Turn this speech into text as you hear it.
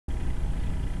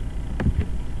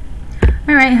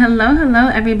Alright, hello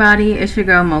everybody, it's your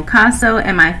girl Mo'Casso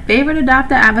and my favorite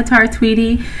adopted avatar,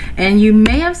 Tweety. And you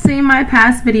may have seen my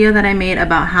past video that I made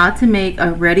about how to make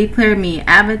a readyplayerme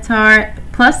avatar,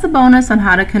 plus the bonus on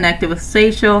how to connect it with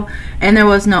Spatial, and there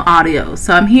was no audio.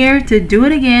 So I'm here to do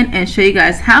it again and show you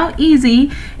guys how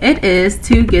easy it is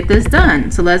to get this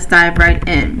done. So let's dive right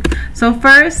in. So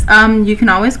first, you can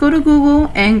always go to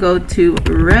Google and go to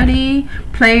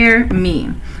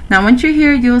readyplayerme. Now once you're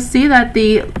here, you'll see that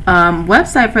the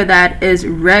website for that is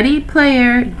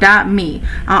readyplayer.me.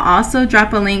 I'll also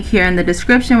drop a link here in the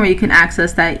description where you can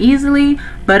access that easily,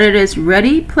 but it is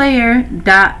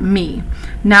readyplayer.me.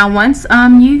 Now once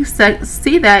you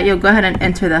see that, you'll go ahead and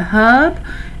enter the hub,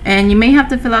 and you may have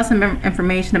to fill out some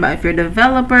information about if you're a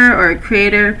developer or a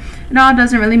creator. It all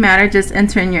doesn't really matter, just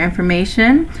enter in your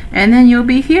information and then you'll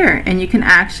be here and you can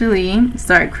actually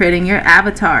start creating your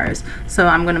avatars. So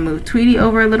I'm going to move Tweety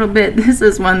over a little bit. This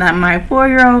is one that my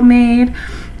 4-year-old made.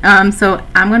 So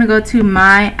I'm going to go to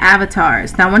my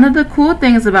avatars. Now one of the cool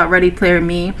things about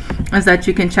readyplayerme is that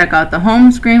you can check out the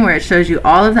home screen where it shows you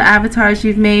all of the avatars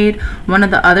you've made. One of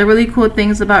the other really cool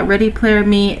things about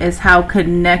readyplayerme is how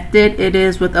connected it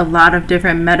is with a lot of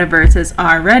different metaverses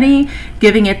already,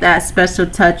 giving it that special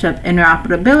touch of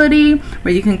interoperability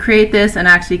where you can create this and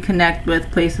actually connect with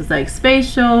places like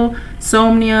Spatial,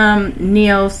 Somnium,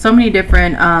 Neo, so many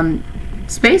different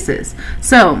spaces.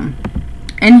 So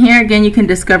and here again, you can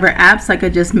discover apps like I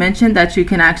just mentioned that you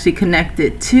can actually connect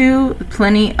it to,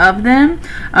 plenty of them.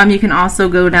 You can also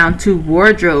go down to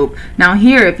wardrobe. Now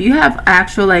here, if you have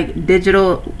actual like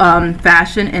digital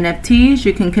fashion NFTs,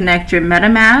 you can connect your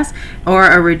MetaMask or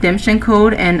a redemption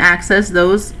code and access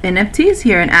those NFTs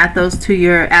here and add those to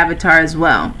your avatar as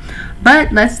well.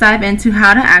 But let's dive into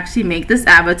how to actually make this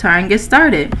avatar and get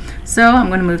started. So I'm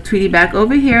going to move Tweety back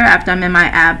over here after I'm in my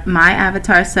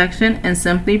avatar section and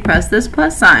simply press this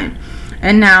plus sign.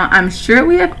 And now I'm sure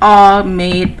we have all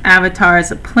made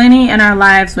avatars plenty in our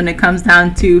lives when it comes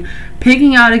down to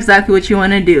picking out exactly what you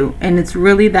want to do, and it's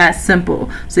really that simple.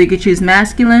 So you could choose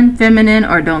masculine, feminine,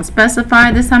 or don't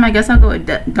specify. This time I guess I'll go with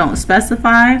don't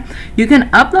specify. You can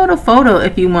upload a photo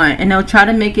if you want, and they'll try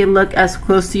to make it look as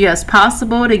close to you as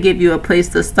possible to give you a place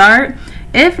to start.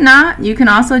 If not, you can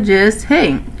also just,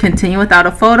 hey, continue without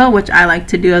a photo, which I like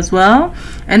to do as well,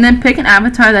 and then pick an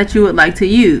avatar that you would like to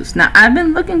use. Now I've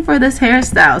been looking for this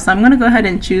hairstyle, so I'm going to go ahead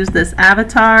and choose this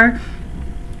avatar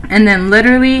and then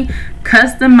literally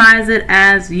customize it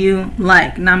as you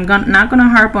like. Now I'm not going to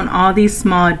harp on all these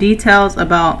small details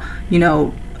about, you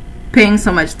know, paying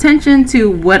so much attention to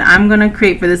what I'm going to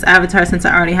create for this avatar since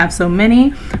I already have so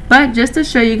many, but just to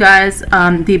show you guys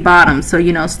the bottom. So,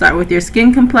 you know, start with your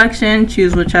skin complexion,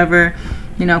 choose whichever,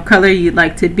 you know, color you'd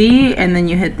like to be, and then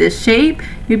you hit this shape.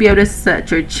 You'll be able to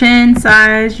set your chin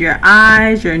size, your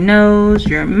eyes, your nose,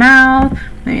 your mouth.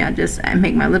 Maybe I'll just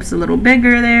make my lips a little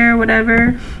bigger there,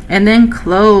 whatever. And then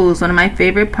clothes, one of my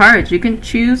favorite parts. You can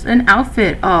choose an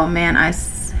outfit. Oh man, I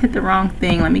hit the wrong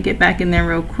thing. Let me get back in there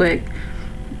real quick.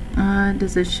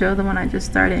 Does it show the one I just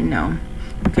started? No.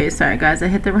 Okay, sorry guys, I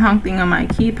hit the wrong thing on my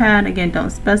keypad. Again, don't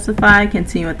specify,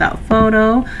 continue without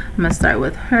photo. I'm gonna start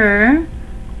with her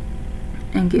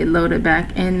and get loaded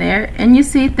back in there, and you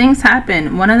see things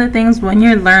happen. One of the things when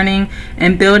you're learning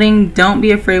and building, don't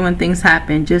be afraid when things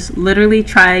happen. Just literally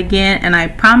try again, and I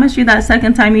promise you that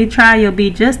second time you try, you'll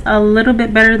be just a little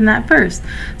bit better than that first.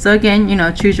 So again, you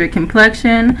know, choose your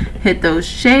complexion, hit those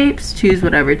shapes, choose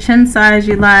whatever chin size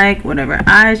you like, whatever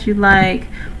eyes you like,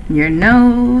 your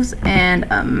nose and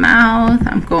a mouth.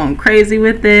 I'm going crazy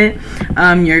with it.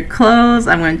 Your clothes,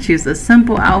 I'm going to choose a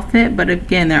simple outfit, but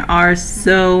again, there are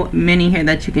so many here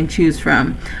that you can choose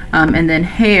from. And then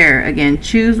hair, again,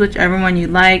 choose whichever one you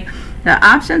like. The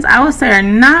options I would say are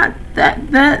not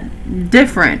that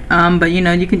different, but you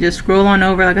know, you can just scroll on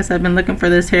over. Like I said, I've been looking for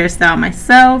this hairstyle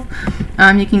myself.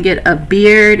 You can get a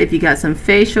beard if you got some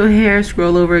facial hair.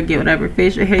 Scroll over and get whatever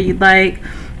facial hair you like.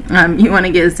 You want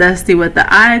to get zesty with the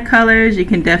eye colors, you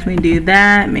can definitely do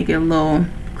that. Make it a little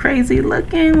crazy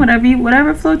looking,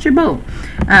 whatever floats your boat.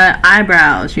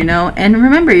 Eyebrows, you know, and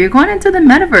remember, you're going into the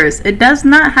metaverse. It does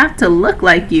not have to look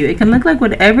like you. It can look like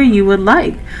whatever you would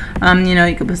like. You know,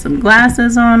 you can put some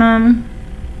glasses on them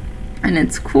and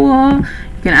it's cool.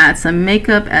 You can add some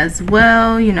makeup as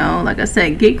well. You know, like I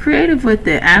said, get creative with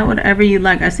it. Add whatever you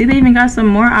like. I see they even got some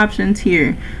more options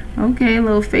here. Okay,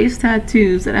 little face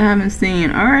tattoos that I haven't seen.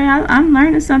 Alright, I'm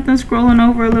learning something scrolling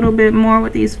over a little bit more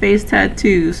with these face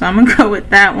tattoos. So I'm going to go with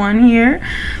that one here.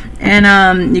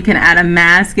 And you can add a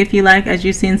mask if you like. As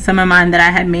you've seen some of mine that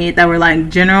I had made that were like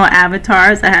general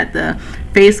avatars. I had the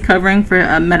face covering for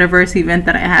a metaverse event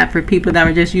that I had for people that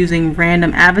were just using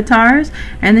random avatars.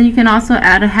 And then you can also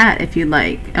add a hat if you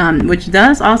like, which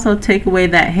does also take away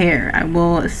that hair, I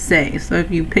will say. So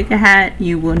if you pick a hat,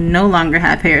 you will no longer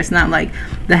have hair. It's not like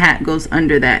the hat goes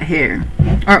under that hair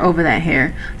or over that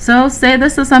hair. So say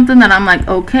this is something that I'm like,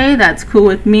 okay, that's cool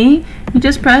with me. You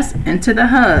just press into the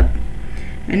hub.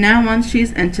 And now once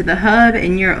she's into the hub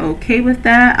and you're okay with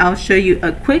that, I'll show you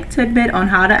a quick tidbit on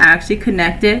how to actually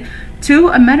connect it to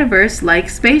a metaverse like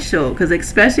Spatial, because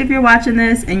especially if you're watching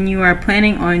this and you are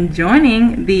planning on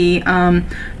joining the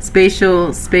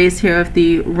Spatial space here of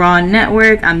the Raw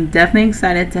network, I'm definitely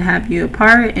excited to have you a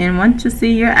part and want to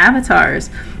see your avatars.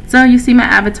 So you see my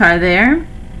avatar there.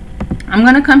 I'm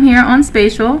going to come here on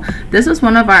Spatial. This is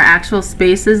one of our actual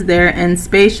spaces there in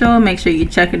Spatial. Make sure you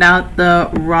check it out, the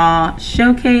Raw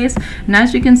showcase. And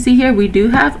as you can see here, we do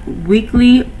have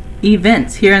weekly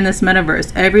events here in this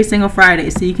metaverse every single Friday,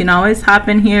 so you can always hop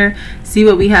in here, see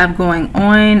what we have going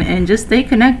on, and just stay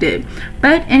connected.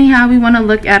 But anyhow, we want to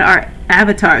look at our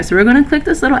avatar. So we're going to click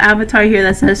this little avatar here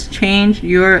that says change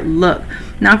your look.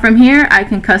 Now from here I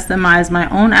can customize my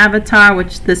own avatar,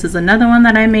 which this is another one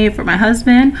that I made for my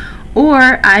husband,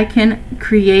 or I can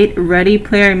create Ready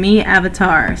Player Me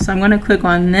avatar. So I'm going to click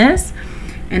on this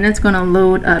and it's going to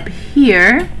load up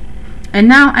here. And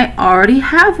now I already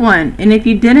have one. And if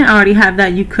you didn't already have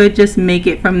that, you could just make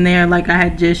it from there like I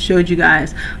had just showed you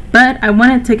guys. But I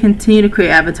wanted to continue to create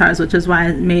avatars, which is why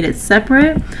I made it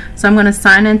separate. So I'm going to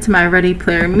sign into my Ready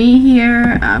Player Me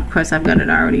here. Of course, I've got it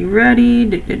already ready.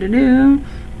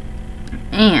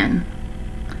 And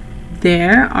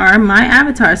there are my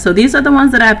avatars. So these are the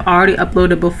ones that I've already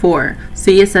uploaded before.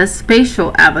 See, it says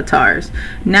Spatial avatars.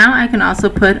 Now I can also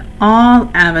put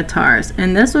all avatars,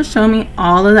 and this will show me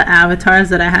all of the avatars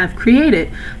that I have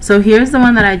created. So here's the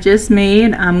one that I just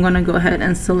made. I'm going to go ahead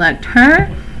and select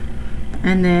her,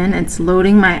 and then it's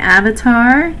loading my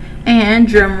avatar. And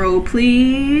drum roll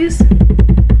please.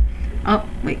 Oh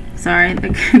wait, sorry,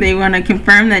 they want to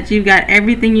confirm that you've got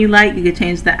everything you like. You could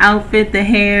change the outfit, the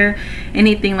hair,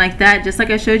 anything like that. Just like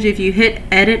I showed you, if you hit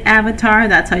edit avatar,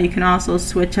 that's how you can also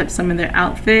switch up some of their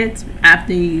outfits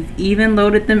after you've even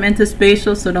loaded them into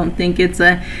Spatial. So don't think it's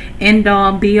a end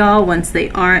all be all once they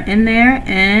are in there.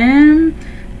 And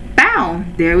bow,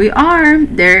 there we are.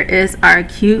 There is our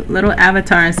cute little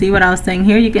avatar. And see what I was saying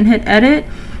here, you can hit edit,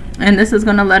 and this is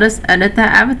going to let us edit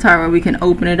that avatar, where we can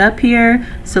open it up here,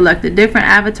 select a different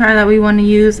avatar that we want to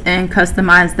use, and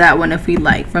customize that one if we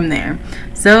like from there.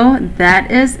 So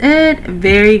that is it.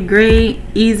 Very great,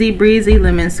 easy breezy,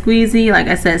 lemon squeezy. Like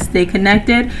I said, stay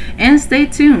connected and stay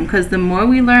tuned, because the more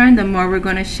we learn, the more we're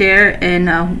going to share,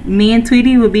 and me and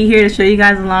Tweety will be here to show you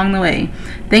guys along the way.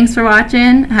 Thanks for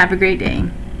watching. Have a great day.